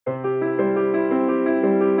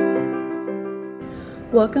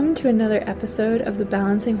Welcome to another episode of the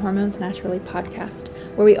Balancing Hormones Naturally podcast,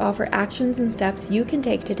 where we offer actions and steps you can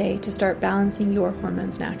take today to start balancing your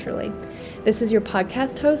hormones naturally. This is your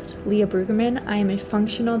podcast host, Leah Brueggemann. I am a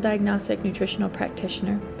functional diagnostic nutritional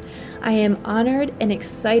practitioner. I am honored and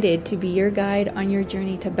excited to be your guide on your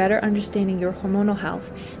journey to better understanding your hormonal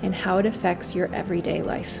health and how it affects your everyday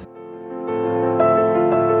life.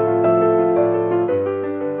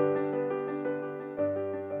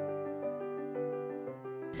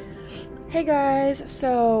 Hey guys,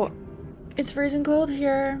 so it's freezing cold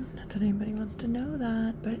here. Not that anybody wants to know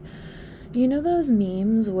that, but you know those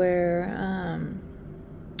memes where, I'm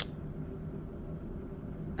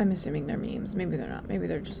assuming they're memes. Maybe they're not. Maybe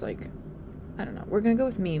they're just like, I don't know. We're gonna go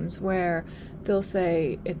with memes where they'll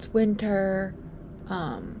say it's winter,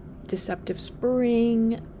 deceptive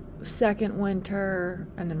spring, second winter,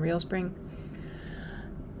 and then real spring.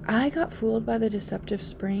 I got fooled by the deceptive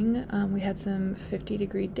spring. We had some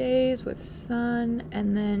 50-degree days with sun,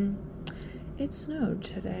 and then it snowed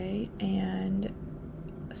today, and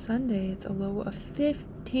Sunday it's a low of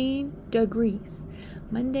 15 degrees.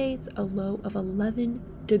 Monday it's a low of 11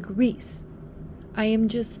 degrees. I am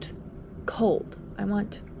just cold. I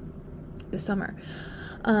want the summer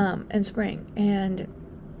and spring, and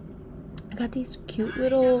I got these cute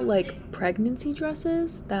little like pregnancy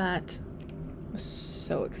dresses that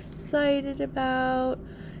so excited about.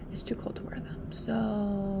 It's too cold to wear them,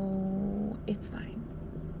 so it's fine.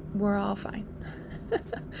 We're all fine.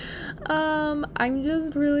 I'm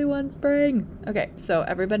just really want spring. Okay, so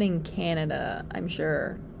everybody in Canada, I'm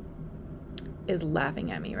sure, is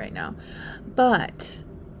laughing at me right now, but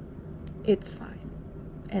it's fine.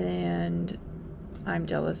 And I'm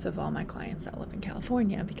jealous of all my clients that live in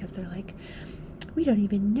California because they're like, we don't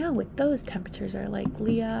even know what those temperatures are like,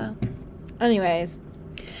 Leah. Anyways,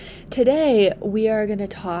 today we are going to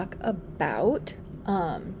talk about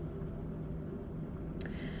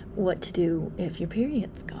what to do if your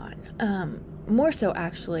period's gone. More so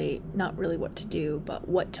actually, not really what to do, but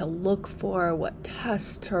what to look for, what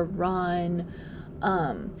tests to run.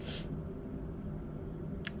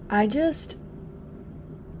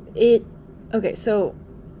 Okay, so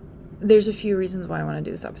there's a few reasons why I want to do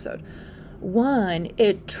this episode. One,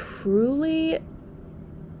 it truly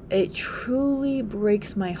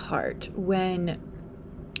breaks my heart when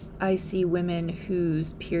I see women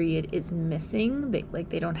whose period is missing.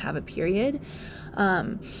 They don't have a period,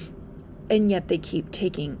 and yet they keep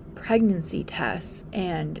taking pregnancy tests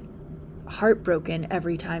and heartbroken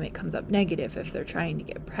every time it comes up negative if they're trying to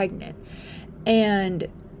get pregnant. And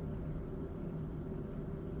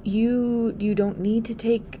you don't need to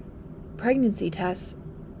take pregnancy tests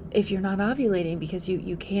if you're not ovulating, because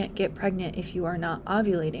you can't get pregnant if you are not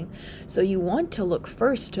ovulating. So you want to look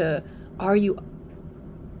first to,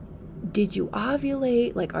 did you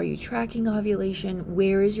ovulate? Like, are you tracking ovulation?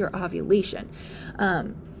 Where is your ovulation?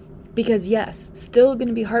 Because yes, still going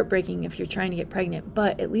to be heartbreaking if you're trying to get pregnant,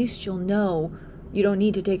 but at least you'll know you don't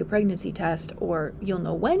need to take a pregnancy test, or you'll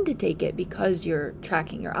know when to take it because you're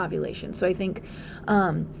tracking your ovulation. So I think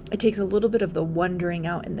it takes a little bit of the wondering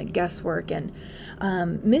out and the guesswork, and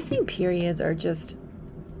missing periods are just,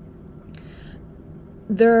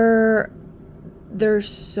 they're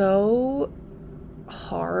so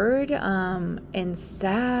hard and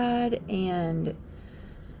sad and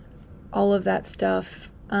all of that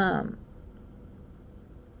stuff.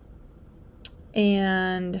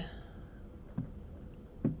 And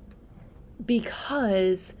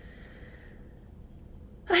because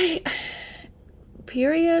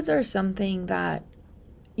periods are something that,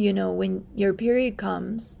 when your period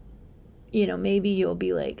comes, maybe you'll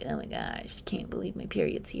be like, oh my gosh, I can't believe my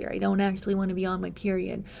period's here. I don't actually want to be on my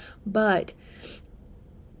period. But,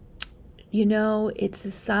 it's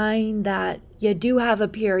a sign that you do have a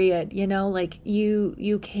period, like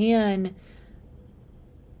you can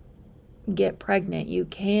get pregnant, you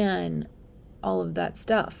can, all of that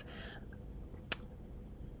stuff.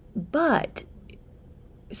 But,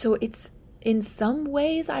 so it's, in some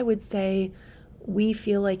ways, I would say we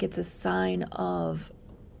feel like it's a sign of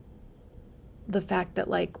the fact that,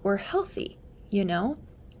 like, we're healthy,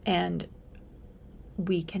 and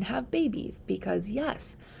we can have babies, because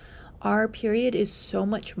yes, our period is so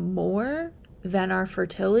much more than our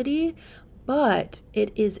fertility, but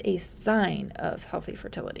it is a sign of healthy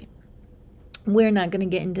fertility. We're not going to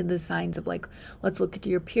get into the signs of, like, let's look at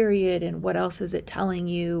your period and what else is it telling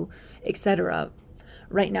you, etc.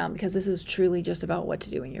 right now, because this is truly just about what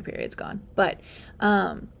to do when your period's gone. But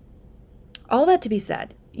all that to be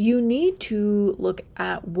said, you need to look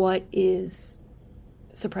at what is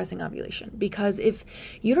suppressing ovulation, because if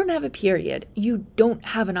you don't have a period, you don't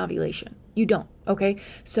have an ovulation. You don't, okay?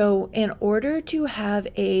 So in order to have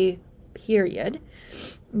a period,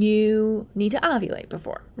 you need to ovulate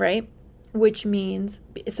before, right? Which means,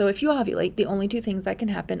 so if you ovulate, the only two things that can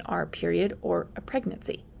happen are period or a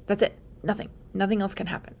pregnancy. That's it. Nothing else can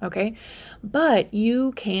happen, okay? But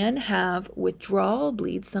you can have withdrawal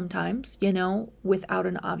bleeds sometimes, without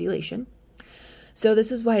an ovulation. So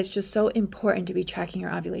this is why it's just so important to be tracking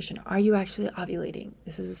your ovulation. Are you actually ovulating?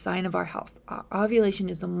 This is a sign of our health. Ovulation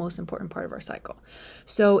is the most important part of our cycle.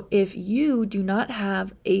 So if you do not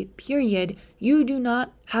have a period, you do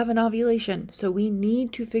not have an ovulation. So we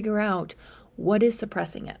need to figure out what is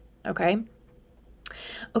suppressing it, okay?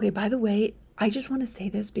 Okay, by the way, I just want to say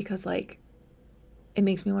this because it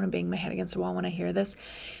makes me want to bang my head against the wall when I hear this.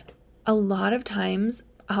 A lot of times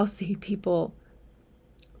I'll see people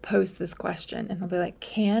post this question and they'll be like,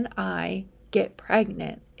 can I get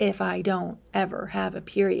pregnant if I don't ever have a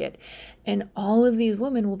period? And all of these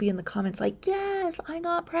women will be in the comments like, yes, I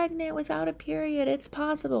got pregnant without a period. It's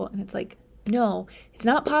possible. And it's like, no, it's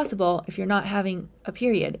not possible if you're not having a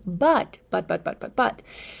period. But,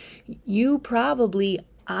 you probably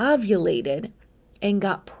ovulated and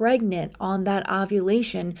got pregnant on that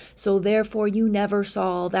ovulation. So therefore you never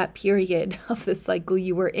saw that period of the cycle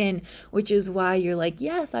you were in, which is why you're like,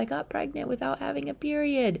 yes, I got pregnant without having a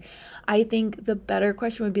period. I think the better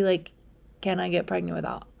question would be like, can I get pregnant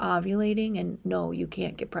without ovulating? And no, you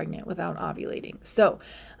can't get pregnant without ovulating. So,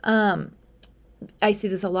 I see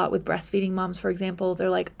this a lot with breastfeeding moms, for example. They're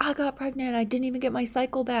like, I got pregnant. I didn't even get my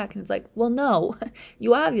cycle back. And it's like, well, no,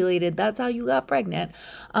 you ovulated. That's how you got pregnant.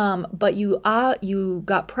 But you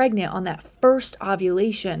got pregnant on that first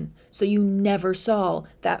ovulation. So you never saw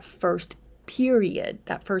that first period,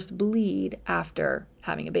 that first bleed after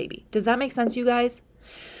having a baby. Does that make sense, you guys?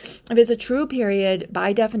 If it's a true period,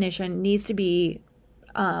 by definition, needs to be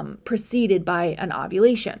preceded by an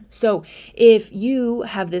ovulation. So if you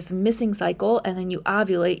have this missing cycle and then you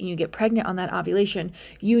ovulate and you get pregnant on that ovulation,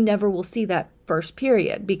 you never will see that first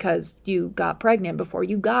period because you got pregnant before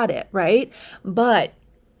you got it, right? But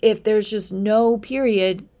if there's just no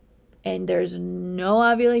period and there's no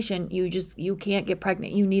ovulation, you can't get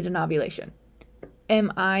pregnant. You need an ovulation.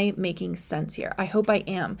 Am I making sense here? I hope I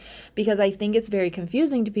am, because I think it's very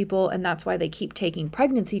confusing to people, and that's why they keep taking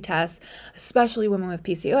pregnancy tests, especially women with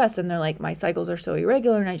PCOS, and they're like, my cycles are so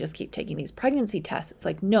irregular and I just keep taking these pregnancy tests. It's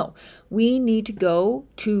like, no, we need to go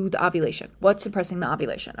to the ovulation. What's suppressing the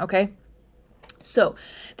ovulation, okay? So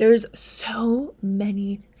there's so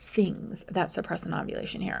many things that suppress an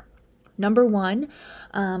ovulation here. Number one,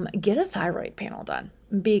 get a thyroid panel done,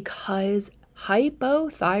 because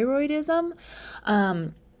hypothyroidism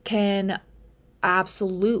can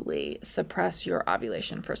absolutely suppress your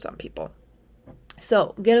ovulation for some people.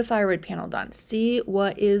 So get a thyroid panel done. See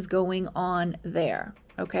what is going on there.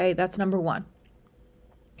 Okay, that's number one.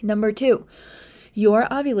 Number two,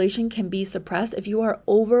 your ovulation can be suppressed if you are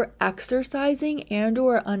over exercising and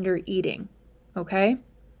or under eating. Okay.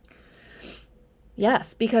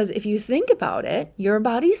 Yes, because if you think about it, your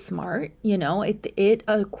body's smart, it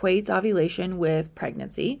equates ovulation with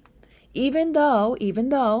pregnancy, even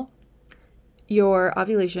though your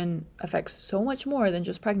ovulation affects so much more than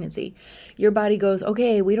just pregnancy. Your body goes,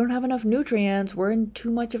 okay, we don't have enough nutrients. We're in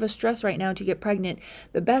too much of a stress right now to get pregnant.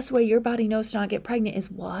 The best way your body knows to not get pregnant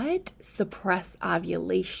is what? Suppress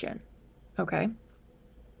ovulation. Okay.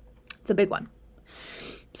 It's a big one.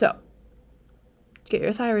 So, get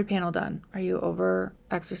your thyroid panel done. Are you over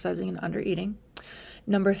exercising and under eating?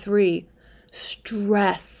 Number three,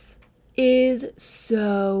 stress is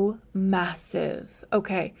so massive.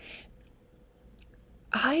 Okay.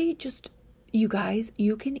 You guys,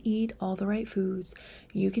 you can eat all the right foods.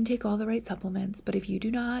 You can take all the right supplements. But if you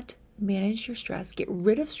do not manage your stress, get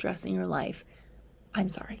rid of stress in your life, I'm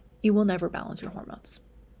sorry, you will never balance your hormones.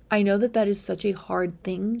 I know that is such a hard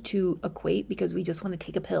thing to equate because we just want to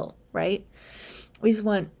take a pill, right? We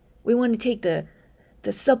want to take the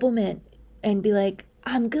supplement and be like,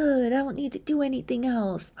 I'm good. I don't need to do anything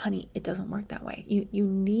else. Honey, it doesn't work that way. You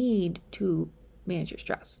need to manage your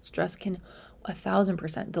stress. Stress can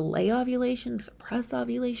 1,000% delay ovulation, suppress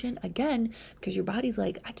ovulation, again, because your body's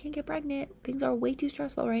like, I can't get pregnant. Things are way too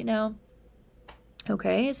stressful right now.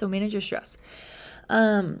 Okay, so manage your stress.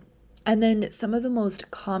 And then some of the most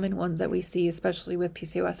common ones that we see, especially with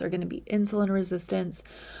PCOS, are going to be insulin resistance.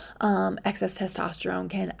 Excess testosterone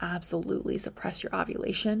can absolutely suppress your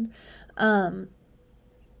ovulation.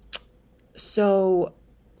 So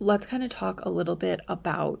let's kind of talk a little bit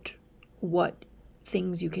about what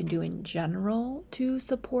things you can do in general to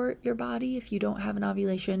support your body if you don't have an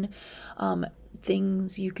ovulation.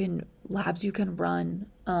 Labs you can run,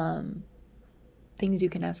 things you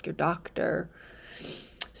can ask your doctor.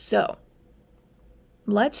 So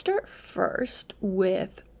let's start first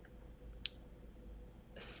with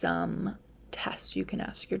some tests you can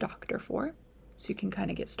ask your doctor for, so you can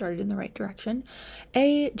kind of get started in the right direction.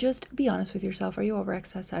 Just be honest with yourself. Are you over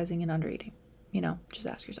exercising and under eating? Just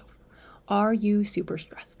ask yourself, are you super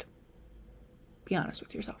stressed? Be honest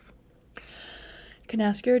with yourself. You can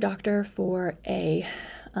ask your doctor for a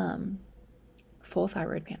full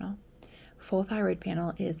thyroid panel. Full thyroid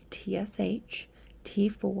panel is TSH,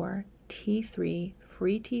 T4, T3,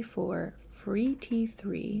 free T4, free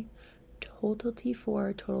T3, total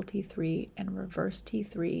T4, total T3, and reverse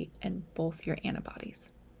T3, and both your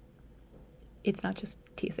antibodies. It's not just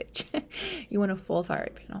TSH. You want a full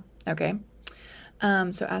thyroid panel, okay?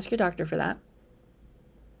 So ask your doctor for that.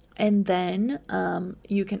 And then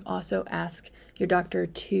you can also ask your doctor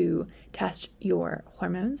to test your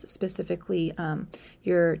hormones, specifically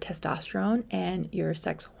your testosterone and your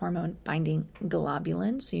sex hormone binding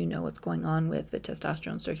globulin, so you know what's going on with the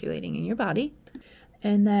testosterone circulating in your body.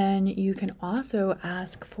 And then you can also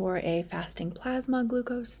ask for a fasting plasma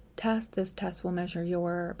glucose test. This test will measure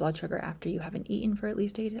your blood sugar after you haven't eaten for at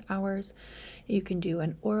least 8 hours. You can do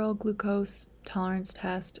an oral glucose tolerance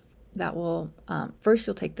test. That will, first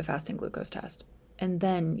you'll take the fasting glucose test, and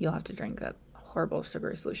then you'll have to drink that horrible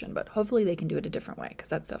sugary solution, but hopefully they can do it a different way, because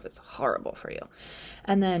that stuff is horrible for you.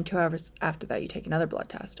 And then 2 hours after that, you take another blood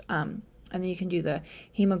test. And then you can do the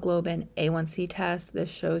hemoglobin A1C test. This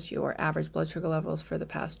shows your average blood sugar levels for the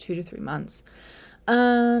past 2 to 3 months.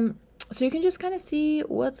 So you can just kind of see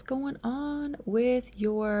what's going on with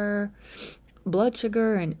your blood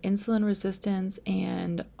sugar and insulin resistance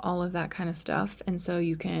and all of that kind of stuff. And so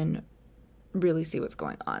you can really see what's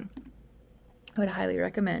going on. I would highly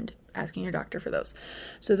recommend asking your doctor for those.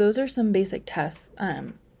 So those are some basic tests.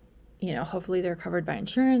 Hopefully they're covered by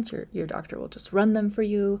insurance. Your doctor will just run them for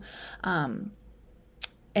you. And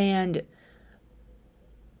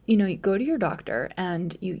you go to your doctor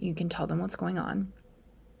and you can tell them what's going on.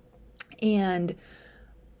 And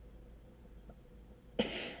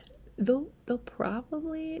they'll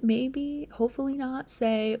probably, maybe, hopefully not,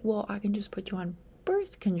 say, well, I can just put you on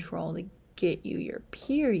birth control to get you your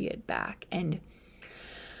period back. And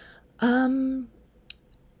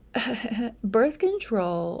birth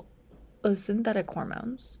control of synthetic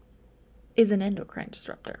hormones is an endocrine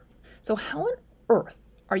disruptor. So how on earth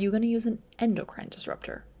are you going to use an endocrine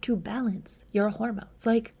disruptor to balance your hormones?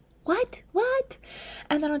 Like, what?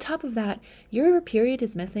 And then on top of that, your period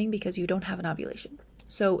is missing because you don't have an ovulation.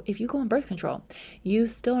 So if you go on birth control, you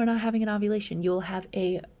still are not having an ovulation. You'll have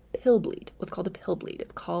a pill bleed, what's called a pill bleed.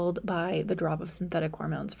 It's called by the drop of synthetic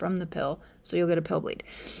hormones from the pill, so you'll get a pill bleed.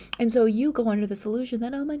 And so you go under this illusion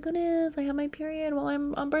that, oh my goodness, I have my period while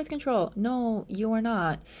I'm on birth control. No, you are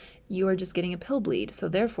not. You are just getting a pill bleed. So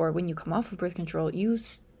therefore, when you come off of birth control, you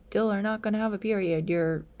still are not going to have a period.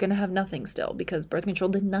 You're going to have nothing still, because birth control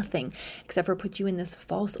did nothing except for put you in this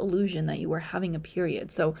false illusion that you were having a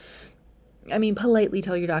period. So politely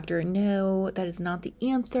tell your doctor, no, that is not the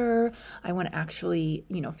answer. I want to actually,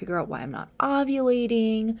 figure out why I'm not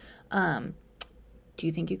ovulating. Do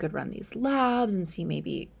you think you could run these labs and see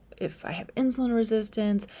maybe if I have insulin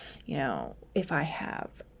resistance, if I have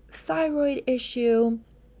thyroid issue?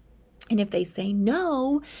 And if they say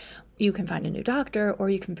no, you can find a new doctor, or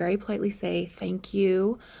you can very politely say, thank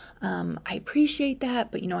you. I appreciate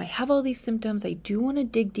that, but I have all these symptoms. I do want to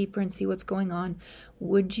dig deeper and see what's going on.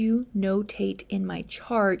 Would you notate in my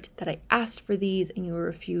chart that I asked for these and you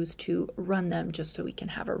refused to run them, just so we can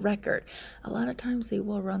have a record? A lot of times they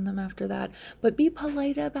will run them after that, but be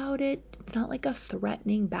polite about it. It's not like a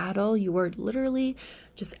threatening battle. You are literally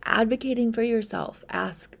just advocating for yourself.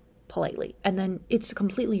 Ask politely, and then it's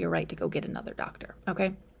completely your right to go get another doctor,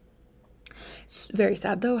 okay? It's very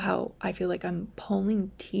sad, though, how I feel like I'm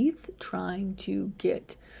pulling teeth trying to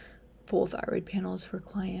get full thyroid panels for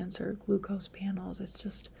clients, or glucose panels. It's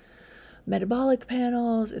just metabolic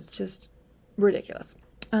panels. It's just ridiculous.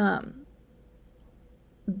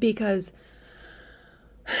 Because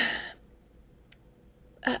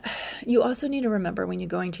you also need to remember, when you're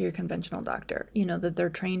going to your conventional doctor, that they're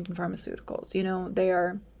trained in pharmaceuticals. They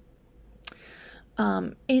are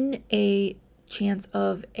in a chance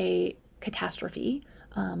of a catastrophe,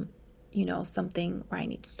 something where I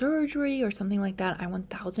need surgery or something like that, I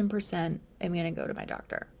 1000% am going to go to my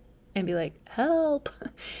doctor and be like, help,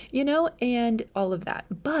 and all of that.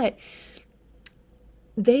 But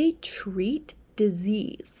they treat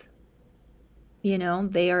disease,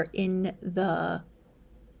 they are in the,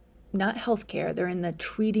 not healthcare, they're in the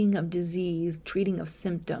treating of disease, treating of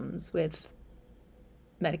symptoms with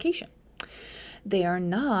medication. They are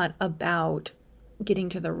not about getting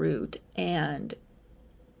to the root and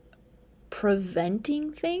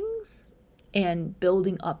preventing things and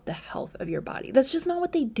building up the health of your body. That's just not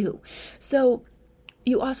what they do. So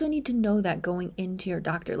you also need to know that going into your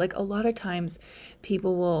doctor. Like a lot of times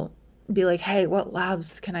people will be like, hey, what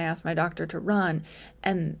labs can I ask my doctor to run?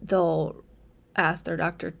 And they'll ask their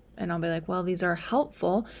doctor, and I'll be like, well, these are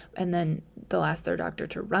helpful. And then they'll ask their doctor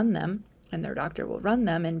to run them, and their doctor will run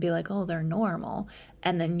them and be like, oh, they're normal.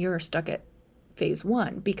 And then you're stuck at phase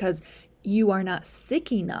 1 because you are not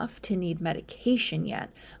sick enough to need medication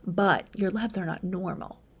yet, but your labs are not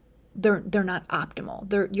normal. They're not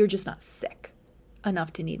optimal. You're just not sick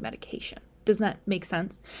enough to need medication. Doesn't that make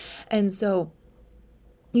sense? And so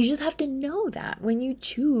you just have to know that when you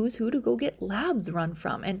choose who to go get labs run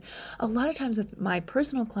from. And a lot of times with my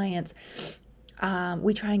personal clients,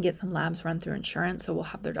 we try and get some labs run through insurance. So we'll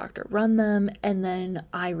have their doctor run them, and then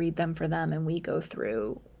I read them for them, and we go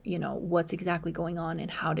through, what's exactly going on and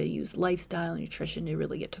how to use lifestyle and nutrition to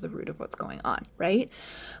really get to the root of what's going on, right?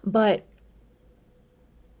 But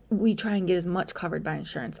we try and get as much covered by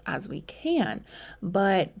insurance as we can.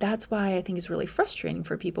 But that's why I think it's really frustrating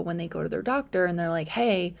for people when they go to their doctor and they're like,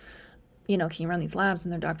 hey, can you run these labs?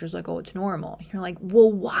 And their doctor's like, oh, it's normal. And you're like,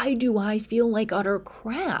 well, why do I feel like utter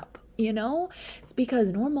crap? It's because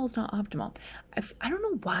normal is not optimal. I don't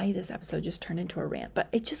know why this episode just turned into a rant, but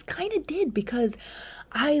it just kind of did, because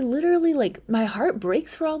I literally, my heart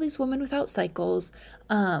breaks for all these women without cycles.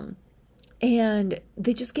 And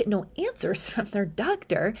they just get no answers from their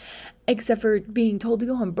doctor except for being told to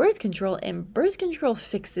go on birth control, and birth control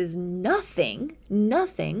fixes nothing.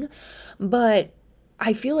 But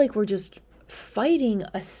I feel like we're just fighting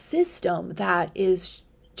a system that is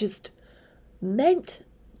just meant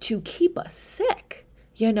to keep us sick,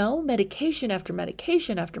 medication after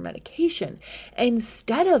medication after medication,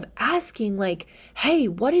 instead of asking hey,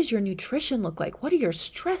 what does your nutrition look like? What do your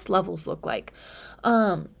stress levels look like?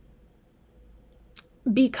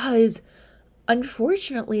 Because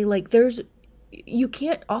unfortunately, you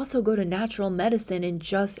can't also go to natural medicine and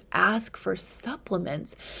just ask for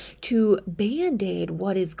supplements to band-aid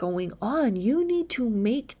what is going on. You need to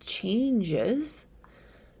make changes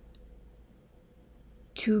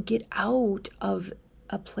to get out of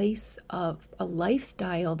a place of a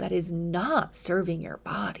lifestyle that is not serving your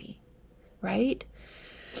body, right?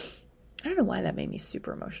 I don't know why that made me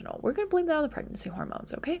super emotional. We're going to blame that on the pregnancy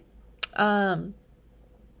hormones, okay?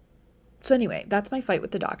 So anyway, that's my fight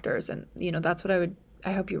with the doctors. And, that's what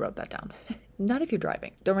I hope you wrote that down. Not if you're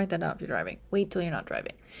driving. Don't write that down if you're driving. Wait till you're not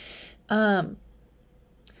driving.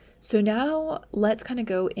 So now let's kind of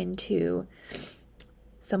go into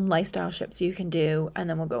some lifestyle shifts you can do. And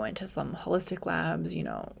then we'll go into some holistic labs,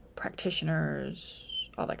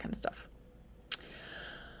 practitioners, all that kind of stuff.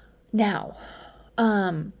 Now,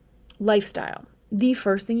 lifestyle. The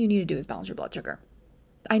first thing you need to do is balance your blood sugar.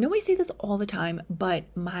 I know I say this all the time, but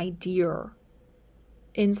my dear,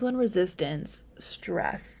 insulin resistance,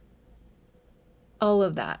 stress, all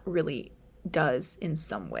of that really does in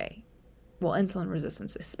some way. Well, insulin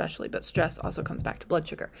resistance especially, but stress also comes back to blood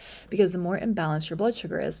sugar, because the more imbalanced your blood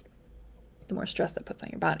sugar is, the more stress that puts on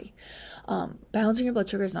your body. Balancing your blood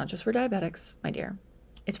sugar is not just for diabetics, my dear.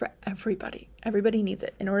 It's for everybody. Everybody needs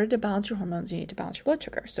it. In order to balance your hormones, you need to balance your blood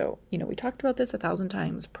sugar. So, we talked about this 1,000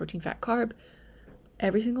 times, protein, fat, carb.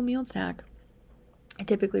 Every single meal and snack. I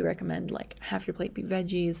typically recommend half your plate be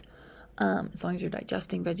veggies, as long as you're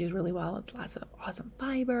digesting veggies really well. It's lots of awesome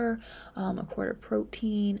fiber, a quarter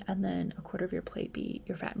protein, and then a quarter of your plate be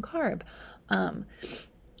your fat and carb.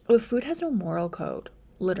 Food has no moral code,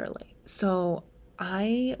 literally. So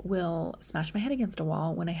I will smash my head against a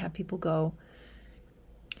wall when I have people go,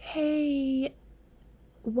 hey,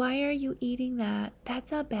 why are you eating that?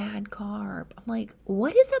 That's a bad carb. I'm like,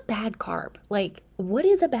 what is a bad carb? What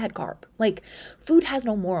is a bad carb? Food has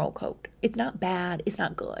no moral code. It's not bad. It's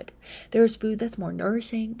not good. There's food that's more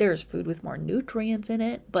nourishing. There's food with more nutrients in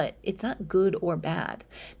it, but it's not good or bad.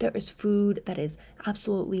 There is food that is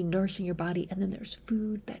absolutely nourishing your body, and then there's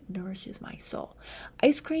food that nourishes my soul.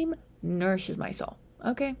 Ice cream nourishes my soul,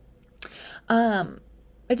 okay?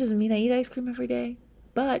 It doesn't mean I eat ice cream every day,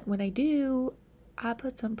 but when I do, I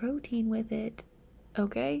put some protein with it,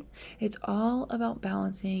 okay? It's all about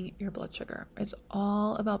balancing your blood sugar. It's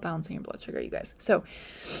all about balancing your blood sugar, you guys. So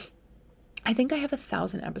I think I have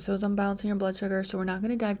 1,000 episodes on balancing your blood sugar, so we're not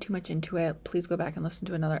going to dive too much into it. Please go back and listen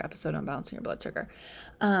to another episode on balancing your blood sugar.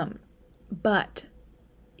 But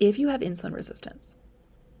if you have insulin resistance,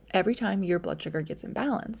 every time your blood sugar gets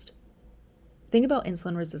imbalanced, think about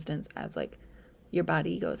insulin resistance as your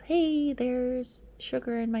body goes, hey, there's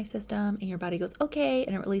sugar in my system, and your body goes, okay,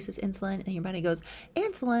 and it releases insulin, and your body goes,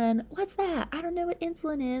 insulin, what's that? I don't know what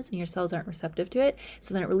insulin is, and your cells aren't receptive to it,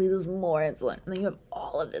 so then it releases more insulin, and then you have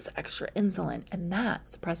all of this extra insulin, and that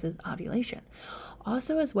suppresses ovulation.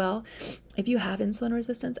 Also, as well, if you have insulin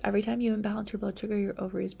resistance, every time you imbalance your blood sugar, your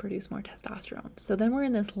ovaries produce more testosterone. So then we're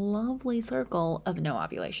in this lovely circle of no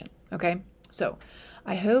ovulation, okay? So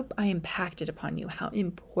I hope I impacted upon you how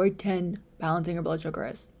important balancing your blood sugar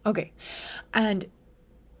is. Okay. And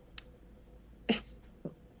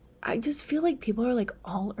I just feel like people are like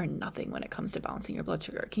all or nothing when it comes to balancing your blood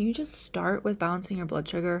sugar. Can you just start with balancing your blood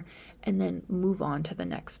sugar and then move on to the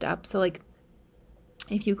next step? So like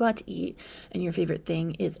if you got to eat and your favorite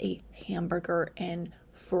thing is a hamburger and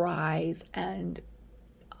fries and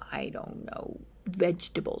I don't know,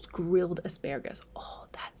 vegetables, grilled asparagus. Oh,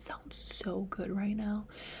 that sounds so good right now.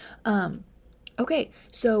 Okay,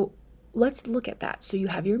 so let's look at that. So you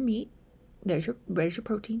have your meat. There's your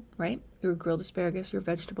protein, right? Your grilled asparagus, your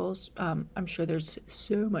vegetables. I'm sure there's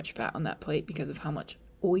so much fat on that plate because of how much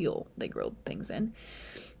oil they grilled things in.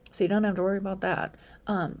 So you don't have to worry about that.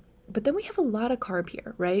 But then we have a lot of carb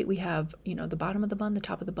here, right? We have, the bottom of the bun, the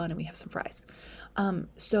top of the bun, and we have some fries.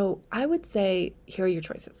 So I would say here are your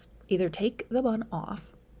choices. Either take the bun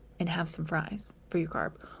off and have some fries for your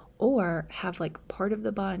carb, or have like part of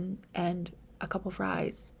the bun and a couple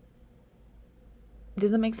fries.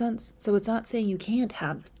 Does that make sense? So it's not saying you can't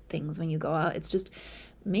have things when you go out. It's just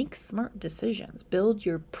make smart decisions. Build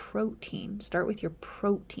your protein. Start with your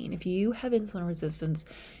protein. If you have insulin resistance,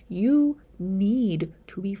 you need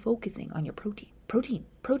to be focusing on your protein.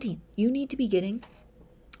 Protein. You need to be getting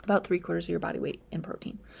about 3/4 of your body weight in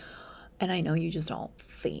protein. And I know you just all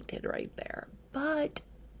fainted right there, but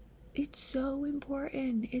it's so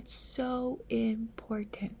important. It's so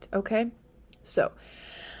important. Okay. So,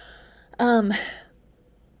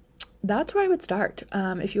 that's where I would start.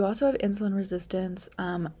 If you also have insulin resistance,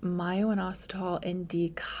 myo-inositol and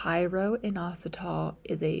D-chiroinositol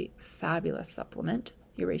is a fabulous supplement.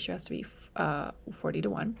 Your ratio has to be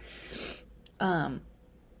 40-1.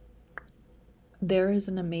 There is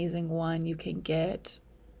an amazing one you can get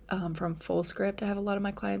from Fullscript. I have a lot of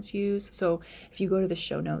my clients use. So if you go to the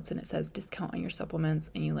show notes and it says discount on your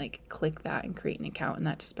supplements and you like click that and create an account in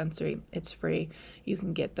that dispensary, it's free. You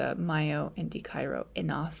can get the myo and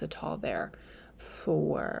D-chiroinositol there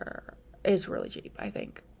it's really cheap, I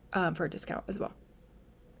think, for a discount as well.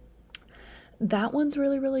 That one's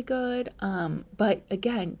really, really good. But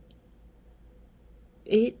again,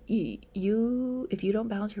 if you don't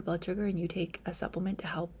balance your blood sugar and you take a supplement to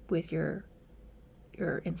help with your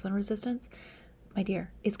insulin resistance, my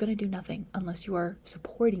dear, it's going to do nothing unless you are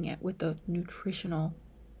supporting it with the nutritional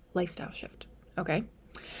lifestyle shift. Okay.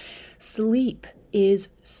 Sleep is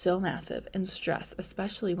so massive, and stress,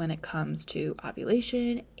 especially when it comes to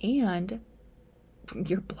ovulation and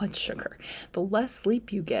your blood sugar. The less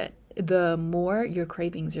sleep you get, the more your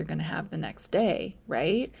cravings you're going to have the next day,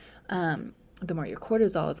 right? The more your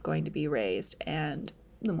cortisol is going to be raised, and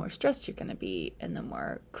the more stressed you're going to be, and the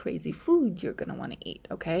more crazy food you're going to want to eat,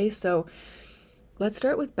 okay? So let's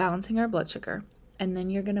start with balancing our blood sugar, and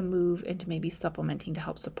then you're going to move into maybe supplementing to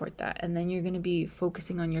help support that, and then you're going to be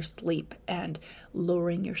focusing on your sleep and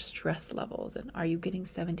lowering your stress levels. And are you getting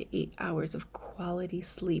 7 to 8 hours of quality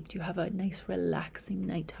sleep? Do you have a nice relaxing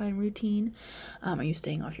nighttime routine? Are you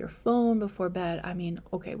staying off your phone before bed? I mean,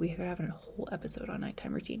 okay, we could have a whole episode on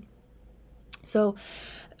nighttime routine. So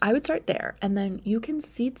I would start there, and then you can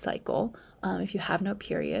seed cycle if you have no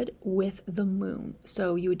period with the moon.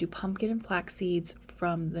 So you would do pumpkin and flax seeds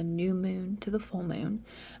from the new moon to the full moon,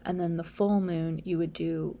 and then the full moon you would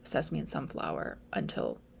do sesame and sunflower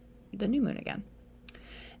until the new moon again.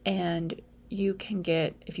 And you can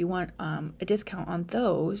get, if you want a discount on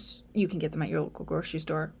those, you can get them at your local grocery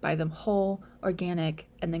store. Buy them whole, organic,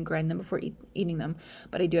 and then grind them before eating them.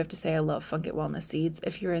 But I do have to say I love Funk It Wellness Seeds.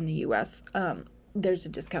 If you're in the US, there's a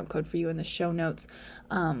discount code for you in the show notes.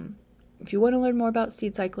 If you want to learn more about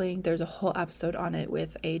seed cycling, there's a whole episode on it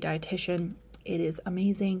with a dietitian. It is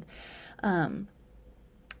amazing.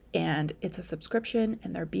 And it's a subscription,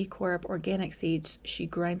 and they're B Corp organic seeds. She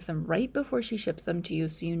grinds them right before she ships them to you,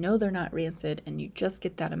 so you know they're not rancid, and you just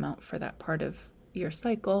get that amount for that part of your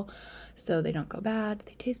cycle, so they don't go bad.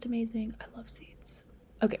 They taste amazing. I love seeds.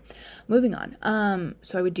 Okay, moving on.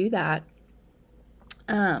 So I would do that.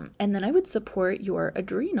 And then I would support your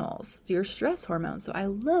adrenals, your stress hormones. So I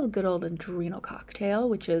love a good old adrenal cocktail,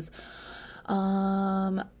 which is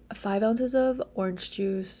 5 ounces of orange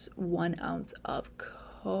juice, 1 ounce of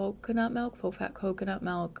coconut milk, full fat coconut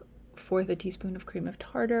milk, fourth a teaspoon of cream of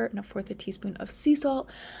tartar, and a fourth a teaspoon of sea salt.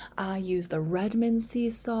 I use the Redmond sea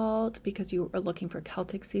salt because you are looking for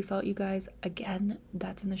Celtic sea salt, you guys. Again,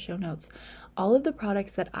 that's in the show notes. All of the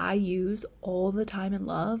products that I use all the time and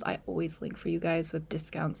love, I always link for you guys with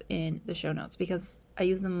discounts in the show notes because I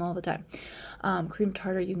use them all the time. Cream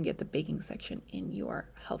tartar, you can get the baking section in your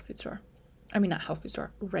health food store. I mean, not health food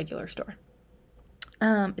store, regular store.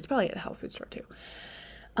 It's probably at a health food store too.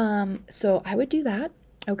 So I would do that.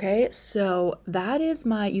 Okay, so that is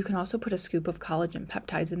you can also put a scoop of collagen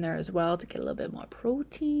peptides in there as well to get a little bit more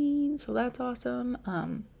protein. So that's awesome.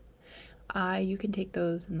 You can take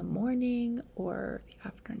those in the morning or the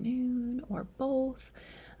afternoon or both.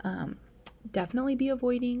 Definitely be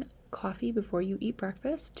avoiding coffee before you eat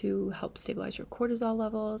breakfast to help stabilize your cortisol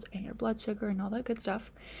levels and your blood sugar and all that good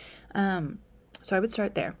stuff. So I would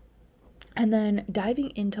start there. And then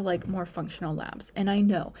diving into like more functional labs. And I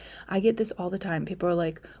know I get this all the time. People are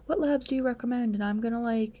like, what labs do you recommend? And I'm going to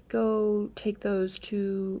like go take those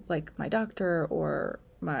to like my doctor or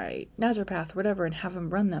my naturopath, whatever, and have them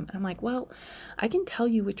run them. And I'm like, well, I can tell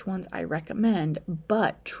you which ones I recommend,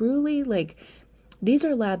 but truly like these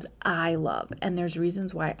are labs I love. And there's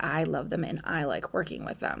reasons why I love them and I like working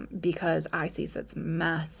with them because I see such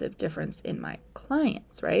massive difference in my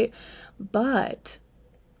clients, right? But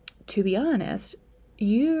to be honest,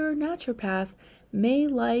 your naturopath may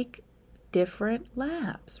like different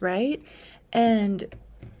labs, right? And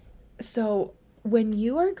so when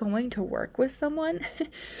you are going to work with someone,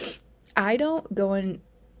 I don't go and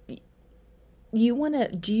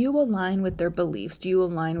do you align with their beliefs? Do you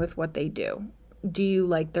align with what they do? Do you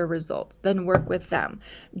like their results? Then work with them.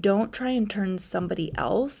 Don't try and turn somebody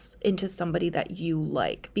else into somebody that you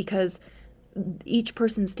like because each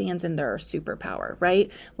person stands in their superpower,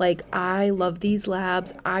 right? Like I love these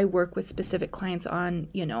labs. I work with specific clients on,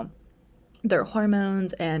 their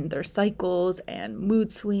hormones and their cycles and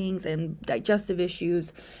mood swings and digestive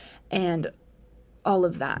issues and all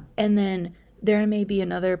of that. And then there may be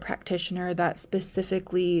another practitioner that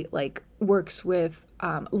specifically like works with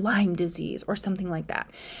Lyme disease or something like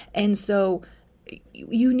that. And so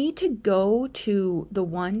you need to go to the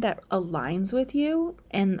one that aligns with you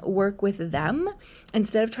and work with them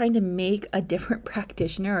instead of trying to make a different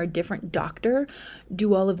practitioner or a different doctor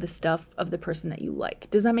do all of the stuff of the person that you like.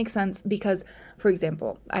 Does that make sense? Because, for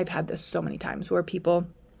example, I've had this so many times where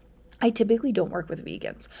I typically don't work with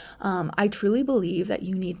vegans. I truly believe that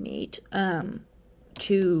you need meat. From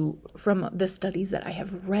the studies that I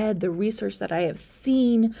have read, the research that I have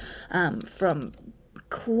seen, from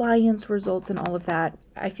clients' results and all of that,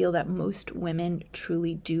 I feel that most women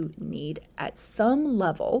truly do need at some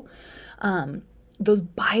level those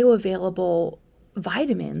bioavailable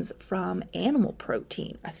vitamins from animal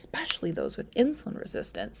protein, especially those with insulin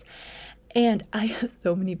resistance. And I have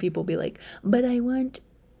so many people be like, but I want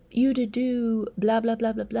you to do blah, blah,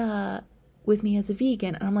 blah, blah, blah with me as a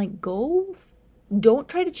vegan. And I'm like, don't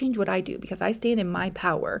try to change what I do because I stand in my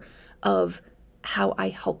power of how I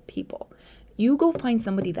help people. You go find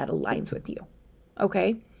somebody that aligns with you,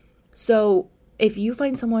 okay? So if you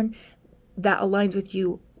find someone that aligns with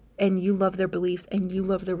you and you love their beliefs and you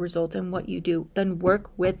love their results and what you do, then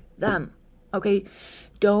work with them, okay?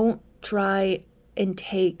 Don't try and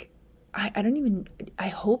take, I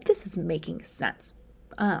hope this is making sense,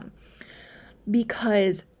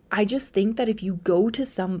 because I just think that if you go to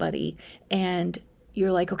somebody and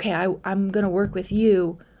you're like, okay, I'm going to work with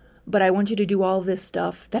you, but I want you to do all this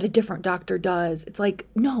stuff that a different doctor does. It's like,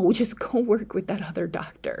 no, just go work with that other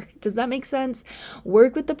doctor. Does that make sense?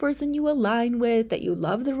 Work with the person you align with, that you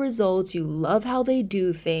love the results, you love how they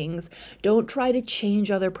do things. Don't try to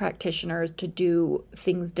change other practitioners to do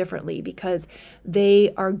things differently because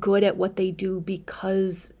they are good at what they do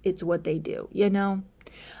because it's what they do,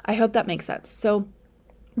 I hope that makes sense. So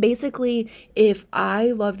basically, if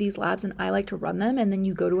I love these labs and I like to run them, and then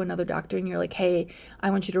you go to another doctor and you're like, hey, I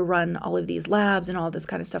want you to run all of these labs and all this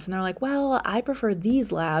kind of stuff. And they're like, well, I prefer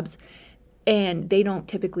these labs. And they don't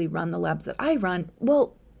typically run the labs that I run.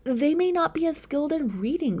 Well, they may not be as skilled in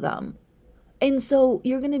reading them. And so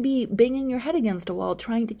you're going to be banging your head against a wall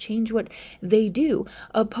trying to change what they do,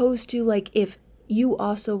 opposed to like if you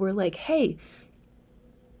also were like, hey,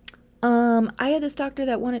 I had this doctor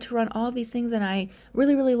that wanted to run all of these things and I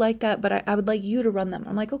really, really like that, but I would like you to run them.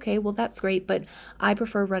 I'm like, okay, well, that's great, but I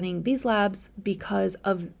prefer running these labs because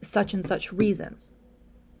of such and such reasons.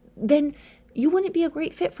 Then you wouldn't be a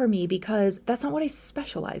great fit for me because that's not what I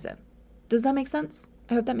specialize in. Does that make sense?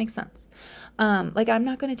 I hope that makes sense. Like I'm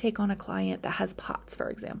not going to take on a client that has POTS, for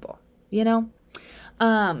example,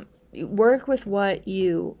 work with what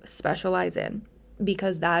you specialize in.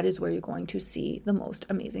 because that is where you're going to see the most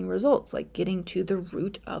amazing results, like getting to the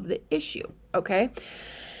root of the issue. Okay.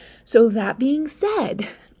 So that being said,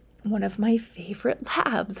 one of my favorite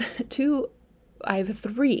labs I have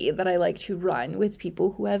 3 that I like to run with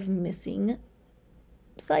people who have missing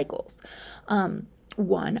cycles.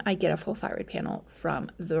 One, I get a full thyroid panel from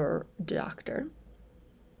their doctor.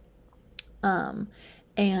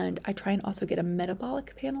 And I try and also get a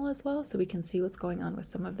metabolic panel as well, so we can see what's going on with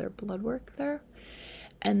some of their blood work there.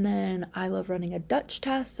 And then I love running a Dutch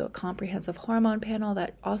test, so a comprehensive hormone panel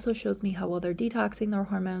that also shows me how well they're detoxing their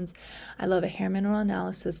hormones. I love a hair mineral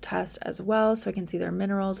analysis test as well, so I can see their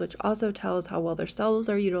minerals, which also tells how well their cells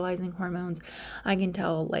are utilizing hormones. I can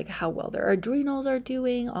tell like how well their adrenals are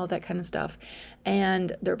doing, all that kind of stuff,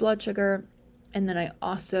 and their blood sugar. And then I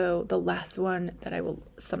also, the last one that I will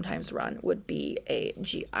sometimes run would be a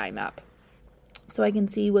GI map. So I can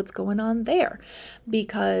see what's going on there,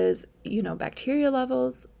 because, bacteria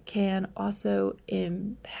levels can also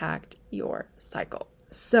impact your cycle.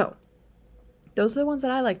 So those are the ones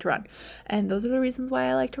that I like to run, and those are the reasons why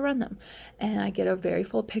I like to run them. And I get a very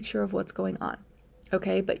full picture of what's going on.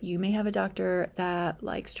 Okay, but you may have a doctor that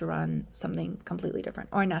likes to run something completely different,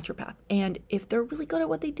 or a naturopath. And if they're really good at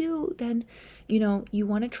what they do, then, you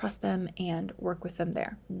want to trust them and work with them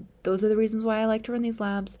there. Those are the reasons why I like to run these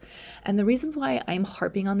labs. And the reasons why I'm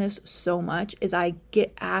harping on this so much is I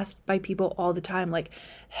get asked by people all the time, like,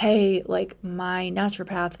 hey, like my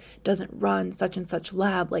naturopath doesn't run such and such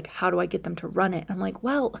lab. Like, how do I get them to run it? I'm like,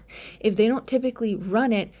 well, if they don't typically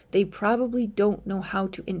run it, they probably don't know how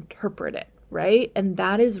to interpret it. Right? And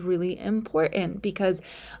that is really important, because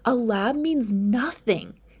a lab means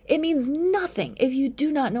nothing. It means nothing if you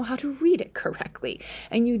do not know how to read it correctly,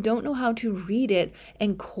 and you don't know how to read it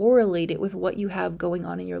and correlate it with what you have going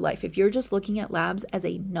on in your life. If you're just looking at labs as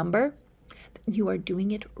a number, you are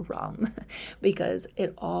doing it wrong, because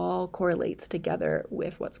it all correlates together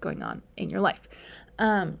with what's going on in your life.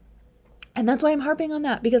 And that's why I'm harping on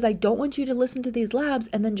that, because I don't want you to listen to these labs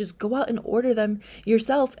and then just go out and order them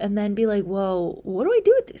yourself and then be like, well, what do I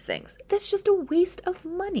do with these things? That's just a waste of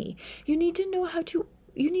money. You need to know how to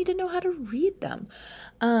read them.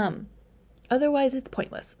 Otherwise it's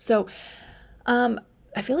pointless. So,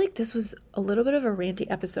 I feel like this was a little bit of a ranty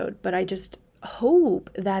episode, but I just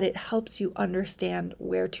hope that it helps you understand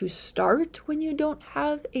where to start when you don't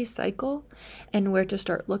have a cycle, and where to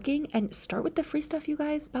start looking. And start with the free stuff, you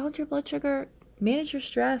guys. Balance your blood sugar, manage your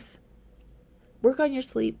stress, work on your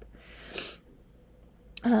sleep,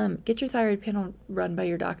 get your thyroid panel run by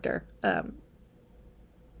your doctor,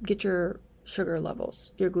 get your sugar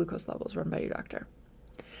levels, your glucose levels run by your doctor,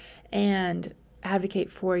 and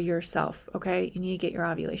advocate for yourself. Okay, you need to get your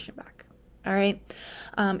ovulation back. All right.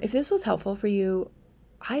 If this was helpful for you,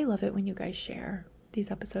 I love it when you guys share these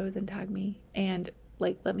episodes and tag me and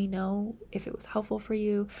let me know if it was helpful for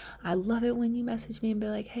you. I love it when you message me and be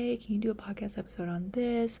like, hey, can you do a podcast episode on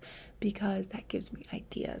this? Because that gives me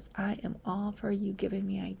ideas. I am all for you giving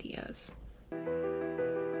me ideas.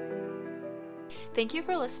 Thank you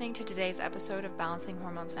for listening to today's episode of Balancing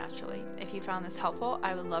Hormones Naturally. If you found this helpful,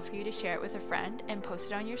 I would love for you to share it with a friend and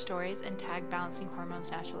post it on your stories and tag Balancing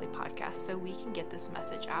Hormones Naturally podcast so we can get this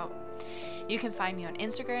message out. You can find me on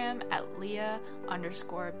Instagram at Leah_BRUEG,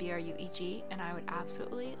 and I would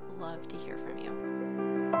absolutely love to hear from you.